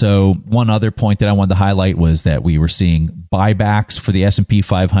 So one other point that I wanted to highlight was that we were seeing buybacks for the S&P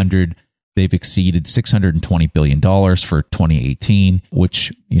 500. They've exceeded $620 billion for 2018,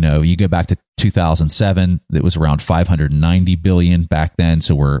 which, you go back to 2007, it was around $590 billion back then.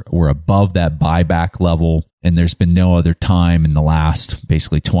 So we're above that buyback level. And there's been no other time in the last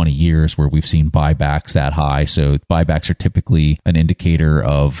basically 20 years where we've seen buybacks that high. So buybacks are typically an indicator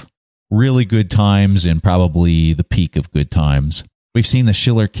of really good times and probably the peak of good times. We've seen the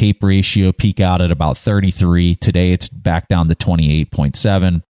Shiller Cape ratio peak out at about 33. Today, it's back down to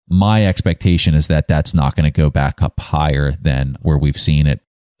 28.7. My expectation is that that's not going to go back up higher than where we've seen it.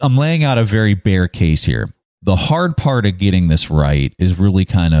 I'm laying out a very bear case here. The hard part of getting this right is really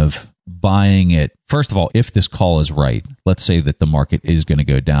kind of buying it. First of all, if this call is right, let's say that the market is going to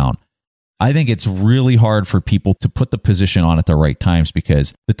go down. I think it's really hard for people to put the position on at the right times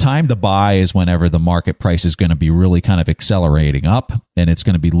because the time to buy is whenever the market price is going to be really kind of accelerating up and it's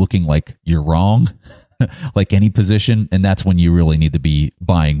going to be looking like you're wrong, like any position. And that's when you really need to be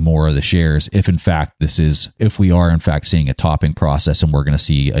buying more of the shares. If we are in fact seeing a topping process and we're going to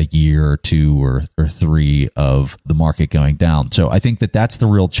see a year or two or three of the market going down. So I think that that's the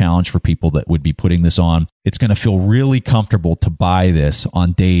real challenge for people that would be putting this on. It's going to feel really comfortable to buy this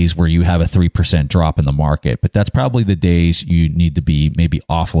on days where you have a 3% drop in the market. But that's probably the days you need to be maybe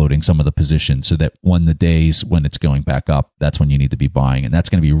offloading some of the positions so that when it's going back up, that's when you need to be buying. And that's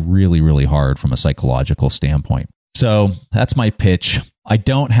going to be really, really hard from a psychological standpoint. So that's my pitch. I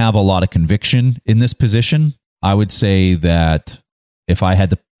don't have a lot of conviction in this position. I would say that if I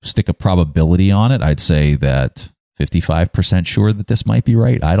had to stick a probability on it, I'd say that 55% sure that this might be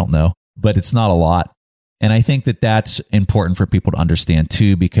right. I don't know, but it's not a lot. And I think that that's important for people to understand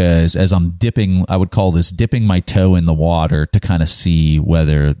too, because as I'm I would call this dipping my toe in the water to kind of see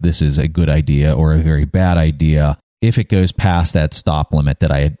whether this is a good idea or a very bad idea. If it goes past that stop limit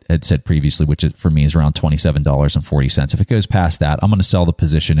that I had said previously, which for me is around $27.40. If it goes past that, I'm going to sell the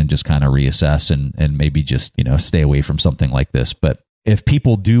position and just kind of reassess and maybe just, stay away from something like this. But if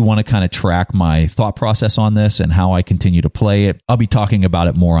people do want to kind of track my thought process on this and how I continue to play it, I'll be talking about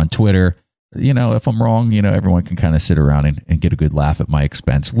it more on Twitter. If I'm wrong, everyone can kind of sit around and get a good laugh at my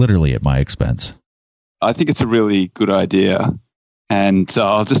expense, literally at my expense. I think it's a really good idea. And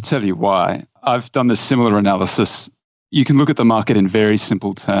I'll just tell you why. I've done this similar analysis. You can look at the market in very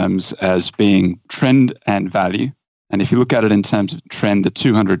simple terms as being trend and value. And if you look at it in terms of trend, the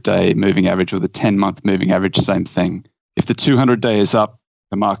 200-day moving average or the 10-month moving average, same thing. If the 200-day is up,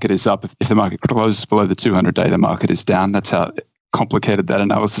 the market is up. If the market closes below the 200-day, the market is down. That's how complicated that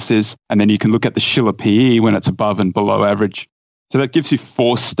analysis is. And then you can look at the Shiller PE when it's above and below average. So that gives you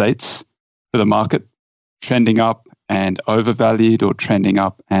 4 states for the market: trending up and overvalued, or trending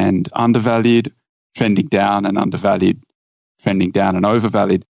up and undervalued, trending down and undervalued, trending down and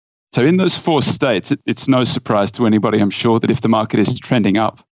overvalued. So in those 4 states, it's no surprise to anybody, I'm sure, that if the market is trending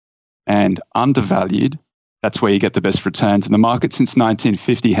up and undervalued, that's where you get the best returns. And the market since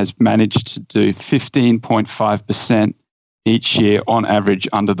 1950 has managed to do 15.5% each year on average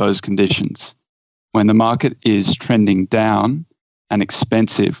under those conditions. When the market is trending down and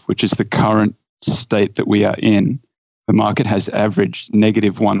expensive, which is the current state that we are in, the market has averaged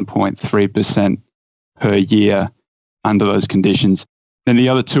negative 1.3% per year under those conditions. Then the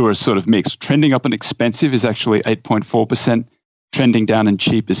other 2 are sort of mixed. Trending up and expensive is actually 8.4%. Trending down and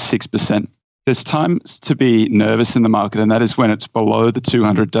cheap is 6%. There's times to be nervous in the market, and that is when it's below the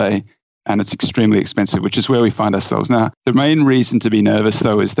 200-day and it's extremely expensive, which is where we find ourselves now. The main reason to be nervous,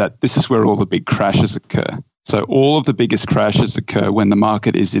 though, is that this is where all the big crashes occur. So all of the biggest crashes occur when the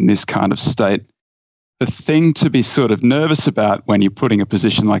market is in this kind of state. The thing to be sort of nervous about when you're putting a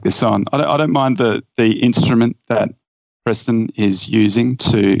position like this on, I don't mind the instrument that Preston is using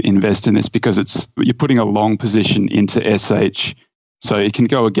to invest in this, because you're putting a long position into SH. So it can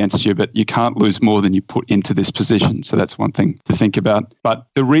go against you, but you can't lose more than you put into this position. So that's one thing to think about. But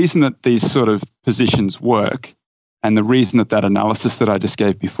the reason that these sort of positions work, and the reason that analysis that I just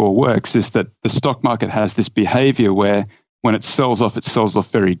gave before works, is that the stock market has this behavior where when it sells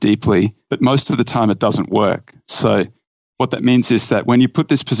off very deeply, but most of the time it doesn't work. So what that means is that when you put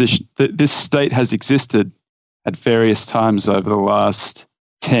this position, this state has existed at various times over the last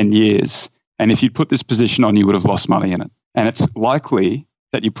 10 years. And if you put this position on, you would have lost money in it. And it's likely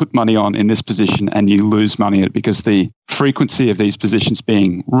that you put money on in this position and you lose money in it, because the frequency of these positions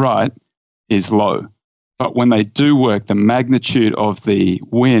being right is low. But when they do work, the magnitude of the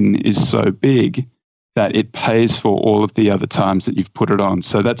win is so big that it pays for all of the other times that you've put it on.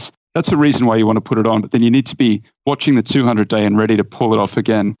 So that's a reason why you want to put it on. But then you need to be watching the 200-day and ready to pull it off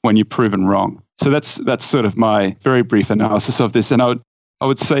again when you're proven wrong. So that's sort of my very brief analysis of this. And I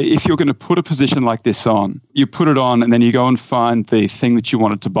would say if you're going to put a position like this on, you put it on and then you go and find the thing that you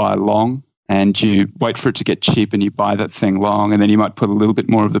wanted to buy long, and you wait for it to get cheap and you buy that thing long, and then you might put a little bit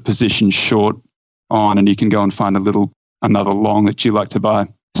more of the position short on, and you can go and find another long that you like to buy.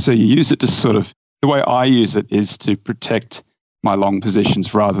 So you use it to sort of, the way I use it is to protect my long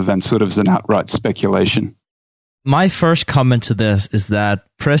positions rather than sort of as an outright speculation. My first comment to this is that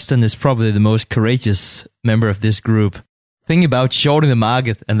Preston is probably the most courageous member of this group. Think about shorting the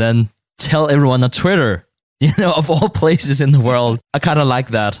market and then tell everyone on Twitter, of all places in the world. I kind of like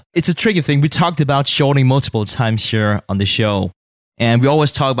that. It's a tricky thing. We talked about shorting multiple times here on the show, and we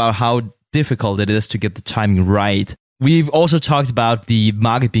always talk about how difficult it is to get the timing right. We've also talked about the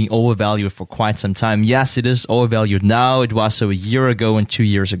market being overvalued for quite some time. Yes, it is overvalued now. It was so a year ago and 2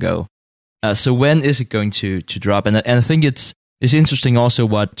 years ago. So when is it going to drop? And I think it's interesting also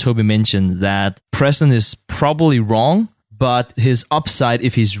what Toby mentioned, that Preston is probably wrong, but his upside,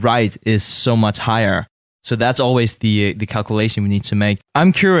 if he's right, is so much higher. So that's always the calculation we need to make.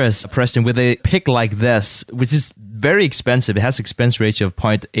 I'm curious, Preston, with a pick like this, which is very expensive, it has an expense ratio of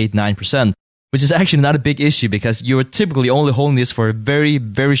 0.89%, which is actually not a big issue because you're typically only holding this for a very,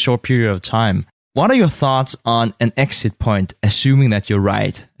 very short period of time. What are your thoughts on an exit point, assuming that you're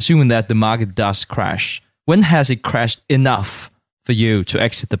right, assuming that the market does crash? When has it crashed enough for you to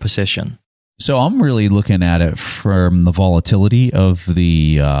exit the position? So I'm really looking at it from the volatility of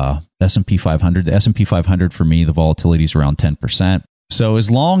the S&P 500. The S&P 500, for me, the volatility is around 10%. So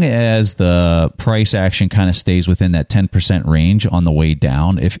as long as the price action kind of stays within that 10% range on the way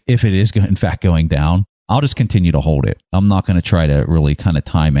down, if it is in fact going down, I'll just continue to hold it. I'm not going to try to really kind of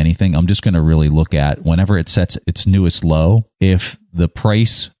time anything. I'm just going to really look at whenever it sets its newest low, if the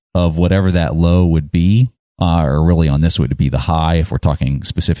price of whatever that low would be, or really on this would be the high, if we're talking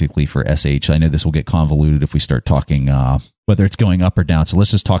specifically for SH. I know this will get convoluted if we start talking whether it's going up or down. So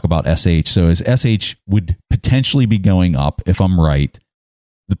let's just talk about SH. So as SH would potentially be going up, if I'm right,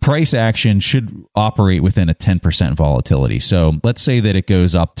 the price action should operate within a 10% volatility. So let's say that it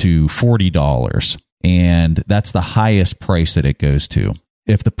goes up to $40, and that's the highest price that it goes to.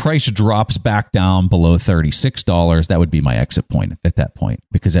 if the price drops back down below $36, that would be my exit point at that point,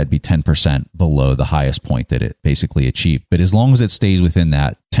 because that'd be 10% below the highest point that it basically achieved. But as long as it stays within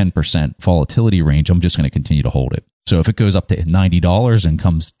that 10% volatility range, I'm just going to continue to hold it. So if it goes up to $90 and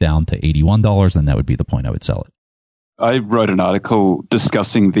comes down to $81, then that would be the point I would sell it. I wrote an article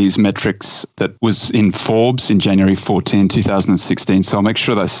discussing these metrics that was in Forbes in January 14, 2016. So I'll make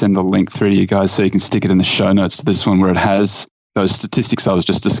sure that I send the link through to you guys so you can stick it in the show notes to this one where it has those statistics I was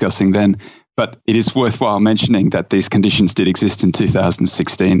just discussing then. But it is worthwhile mentioning that these conditions did exist in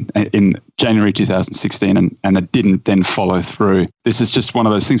 2016, in January 2016, and it didn't then follow through. This is just one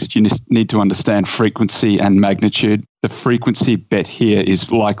of those things that you need to understand frequency and magnitude. The frequency bet here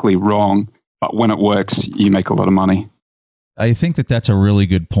is likely wrong, but when it works, you make a lot of money. I think that that's a really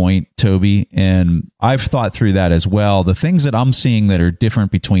good point, Toby. And I've thought through that as well. The things that I'm seeing that are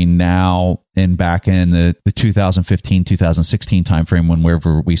different between now and back in the 2015, 2016 timeframe,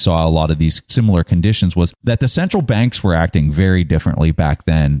 whenever we saw a lot of these similar conditions, was that the central banks were acting very differently back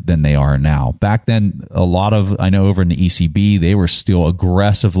then than they are now. Back then, I know over in the ECB, they were still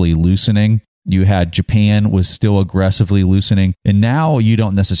aggressively loosening. You had Japan was still aggressively loosening. And now you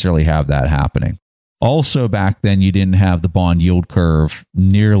don't necessarily have that happening. Also, back then, you didn't have the bond yield curve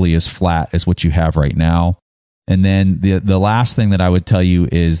nearly as flat as what you have right now. And then the last thing that I would tell you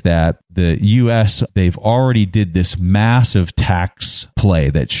is that the U.S., they've already did this massive tax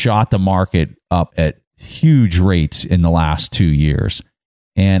play that shot the market up at huge rates in the last 2 years.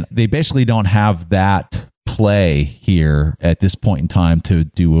 And they basically don't have that play here at this point in time to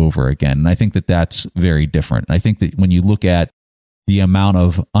do over again. And I think that that's very different. I think that when you look at the amount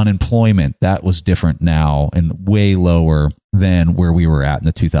of unemployment, that was different now and way lower than where we were at in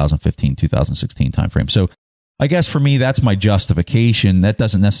the 2015, 2016 timeframe. So I guess for me, that's my justification. That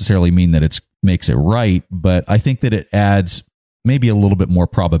doesn't necessarily mean that it makes it right, but I think that it adds maybe a little bit more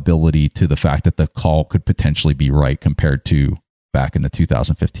probability to the fact that the call could potentially be right compared to back in the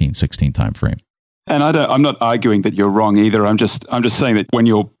 2015, 16 timeframe. And I'm not arguing that you're wrong either. I'm just saying that when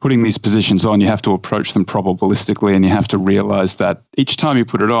you're putting these positions on, you have to approach them probabilistically, and you have to realize that each time you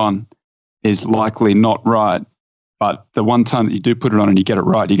put it on is likely not right. But the one time that you do put it on and you get it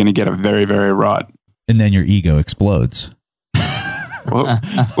right, you're going to get it very, very right. And then your ego explodes. Well,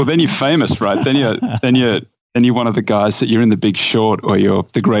 then you're famous, right? Then you're one of the guys that you're in The Big Short, or you're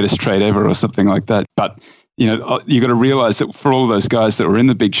the greatest trade ever, or something like that. But you got to realize that for all those guys that were in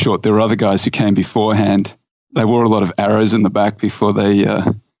The Big Short, there were other guys who came beforehand. They wore a lot of arrows in the back before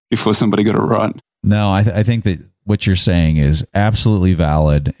somebody got it right. No, I think that what you're saying is absolutely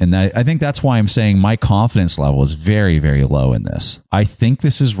valid. And I think that's why I'm saying my confidence level is very, very low in this. I think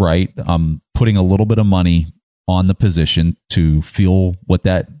this is right. I'm putting a little bit of money on the position to feel what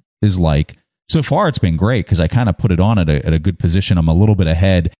that is like. So far, it's been great because I kind of put it on at a good position. I'm a little bit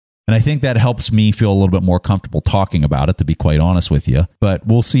ahead. And I think that helps me feel a little bit more comfortable talking about it, to be quite honest with you. But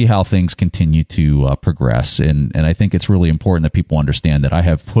we'll see how things continue to progress. And I think it's really important that people understand that I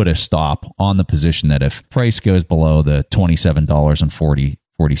have put a stop on the position that if price goes below the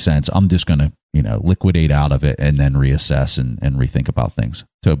 $27.40, I'm just going to liquidate out of it and then reassess and rethink about things.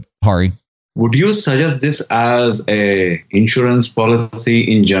 So, Hari? Would you suggest this as a insurance policy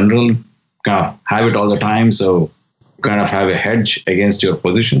in general? Kind of have it all the time, so kind of have a hedge against your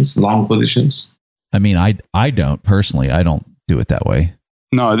positions, long positions? I mean, I don't personally. I don't do it that way.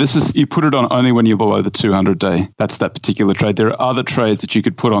 No, you put it on only when you're below the 200-day. That's that particular trade. There are other trades that you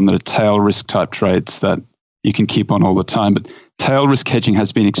could put on that are tail risk type trades that you can keep on all the time. But tail risk hedging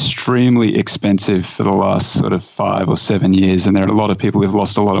has been extremely expensive for the last sort of 5 or 7 years. And there are a lot of people who've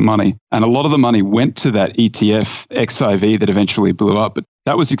lost a lot of money. And a lot of the money went to that ETF XIV that eventually blew up. But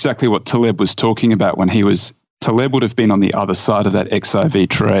that was exactly what Taleb was talking about when Taleb would have been on the other side of that XIV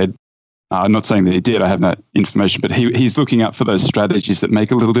trade. I'm not saying that he did. I have that information. But he's looking out for those strategies that make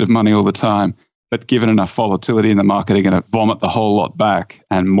a little bit of money all the time, but given enough volatility in the market, are going to vomit the whole lot back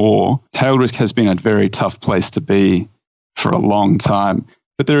and more. Tail risk has been a very tough place to be for a long time.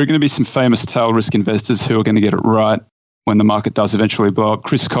 But there are going to be some famous tail risk investors who are going to get it right when the market does eventually blow up.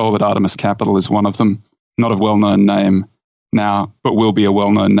 Chris Cole at Artemis Capital is one of them. Not a well-known name now, but will be a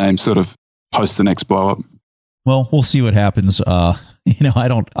well-known name sort of post the next blow-up. Well, we'll see what happens. I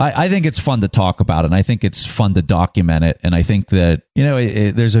think it's fun to talk about it, and I think it's fun to document it. And I think that,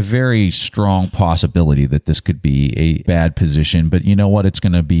 there's a very strong possibility that this could be a bad position, but you know what? It's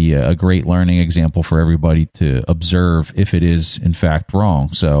going to be a great learning example for everybody to observe if it is in fact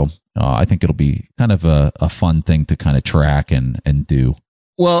wrong. So I think it'll be kind of a fun thing to kind of track and do.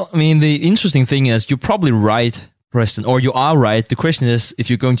 Well, I mean, the interesting thing is you're probably right, Preston, or you are right. The question is if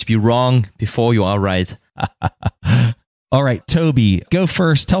you're going to be wrong before you are right. All right, Toby, go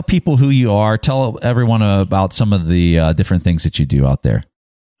first. Tell people who you are. Tell everyone about some of the different things that you do out there.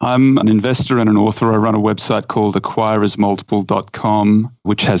 I'm an investor and an author. I run a website called acquirersmultiple.com,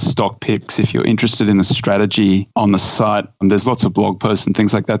 which has stock picks if you're interested in the strategy on the site. There's lots of blog posts and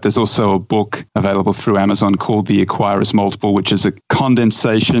things like that. There's also a book available through Amazon called The Acquirers Multiple, which is a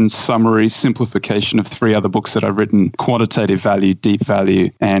condensation, summary, simplification of 3 other books that I've written: Quantitative Value, Deep Value,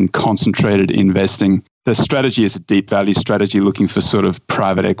 and Concentrated Investing. The strategy is a deep value strategy looking for sort of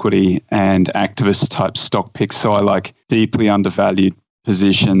private equity and activist type stock picks. So I like deeply undervalued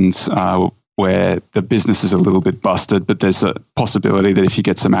positions where the business is a little bit busted, but there's a possibility that if you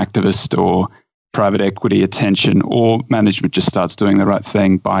get some activist or private equity attention, or management just starts doing the right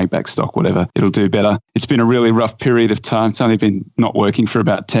thing, buying back stock, whatever, it'll do better. It's been a really rough period of time. It's only been not working for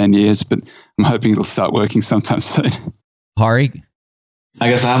about 10 years, but I'm hoping it'll start working sometime soon. Hari? I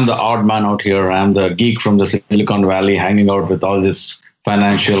guess I'm the odd man out here. I'm the geek from the Silicon Valley hanging out with all these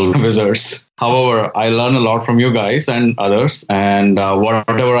financial wizards. However, I learn a lot from you guys and others. And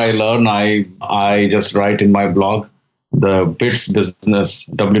whatever I learn, I just write in my blog, the Bits Business,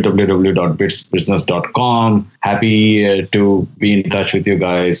 www.bitsbusiness.com. Happy to be in touch with you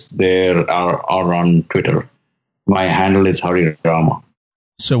guys there or on Twitter. My handle is Hari Rama.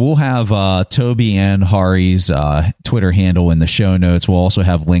 So we'll have Toby and Hari's Twitter handle in the show notes. We'll also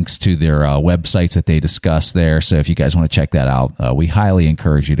have links to their websites that they discuss there. So if you guys want to check that out, we highly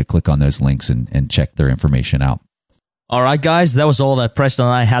encourage you to click on those links and check their information out. All right, guys, that was all that Preston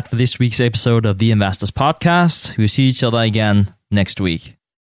and I had for this week's episode of the Investors Podcast. We'll see each other again next week.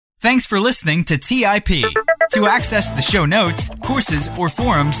 Thanks for listening to TIP. To access the show notes, courses, or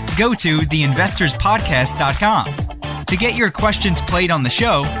forums, go to theinvestorspodcast.com. To get your questions played on the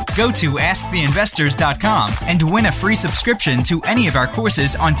show, go to asktheinvestors.com and win a free subscription to any of our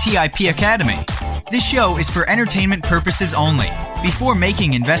courses on TIP Academy. This show is for entertainment purposes only. Before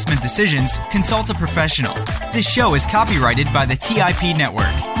making investment decisions, consult a professional. This show is copyrighted by the TIP Network.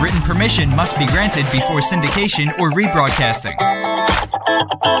 Written permission must be granted before syndication or rebroadcasting.